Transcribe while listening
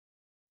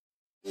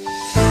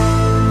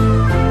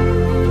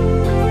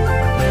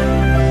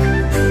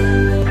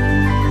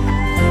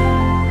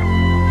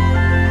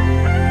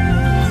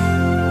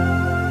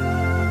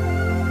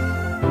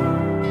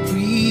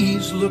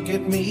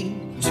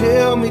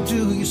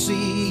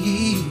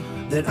see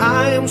that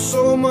I am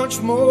so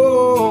much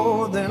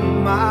more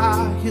than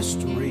my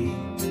history.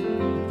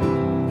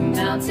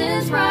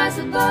 Mountains rise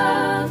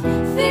above,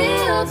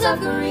 fields of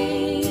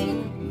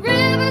green,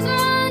 rivers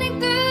running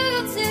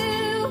through to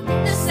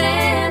the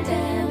sand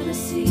and the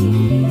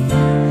sea.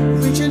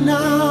 Reaching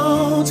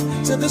out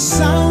to the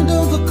sound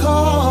of the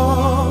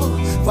call,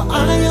 for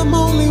I am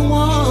only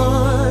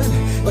one,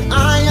 but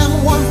I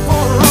am one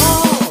for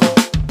all.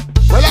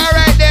 Well,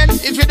 alright then,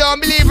 if you don't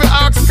believe we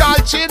ask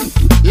Sculchin,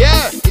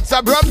 yeah, it's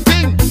a Brum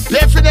Ting.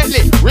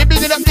 Definitely, we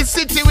building up the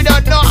city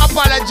without no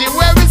apology.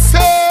 Where we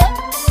say,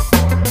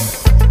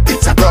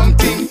 it's a Brum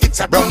Ting, it's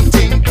a Brum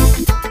Ting,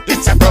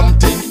 it's a Brum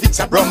Ting, it's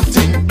a Brum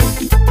Ting.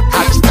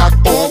 Hashtag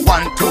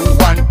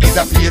 0121 is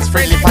a place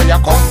friendly fire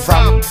come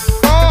from.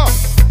 Oh,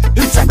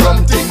 it's a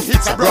Brum Ting,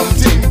 it's a Brum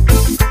Ting,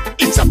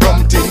 it's a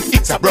Brum Ting,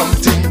 it's a Brum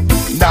Ting.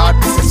 North,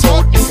 me say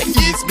south, me say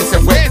east, me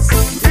say west.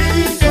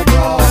 It's a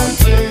Brum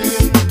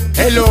Ting.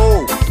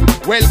 Hello,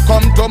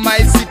 welcome to my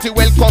city,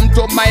 welcome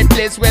to my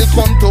place,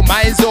 welcome to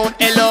my zone.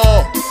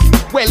 Hello,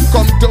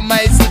 welcome to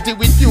my city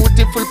with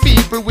beautiful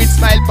people with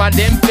smile on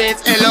them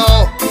face.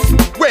 Hello,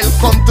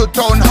 welcome to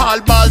town hall,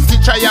 multi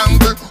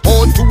triangle,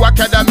 O2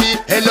 Academy.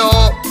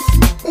 Hello,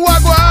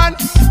 Wagwan.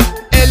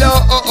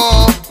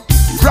 Hello,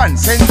 Grand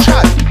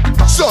Central.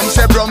 Some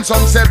say Brum,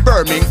 some say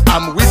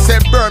Birmingham. We say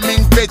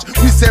Birmingham veg,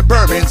 we say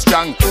Birmingham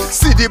strong.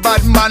 See the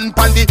bad man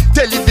on the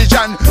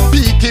television,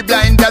 Peaky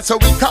Blind, that's how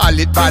we call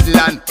it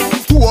Badland.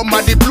 Home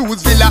of the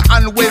Blues Villa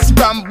and West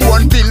Bram,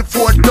 Bourneville,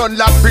 Fort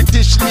Dunlop,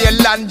 British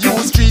Leyland, U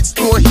Street,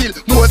 Store Hill,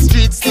 Moore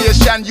Street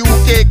Station,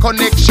 UK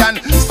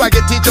Connection,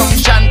 Spaghetti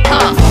Junction,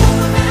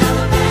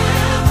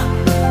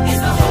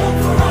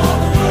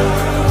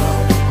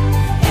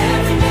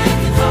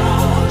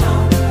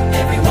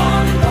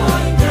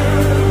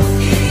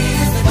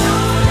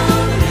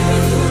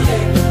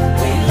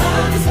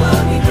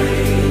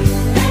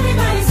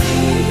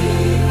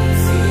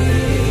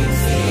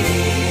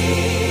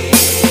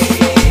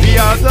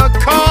 The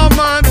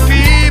common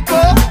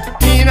people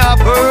in a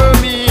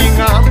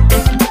Birmingham,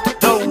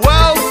 the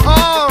wealth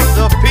of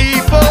the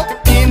people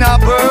in a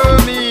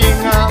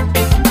Birmingham.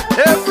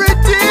 Every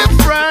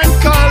different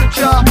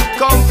culture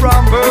come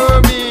from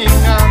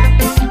Birmingham.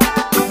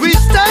 We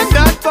stand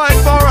and fight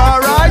for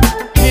our rights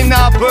in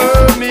a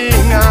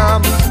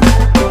Birmingham.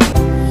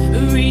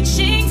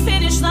 Reaching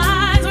finish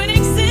lines,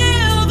 winning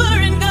silver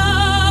and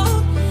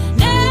gold,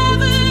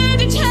 never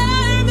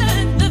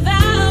determine the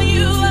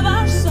value of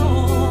our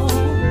soul.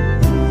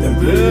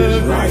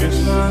 This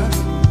righteousness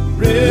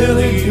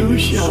really do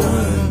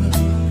shine.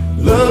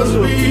 Love's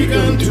a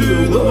beacon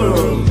to the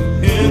world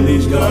in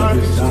these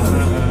darkest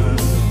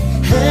times.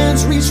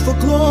 Hands reach for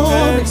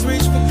glory,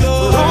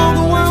 for all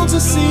the world to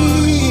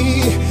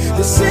see.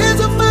 This is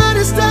a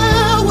mighty star.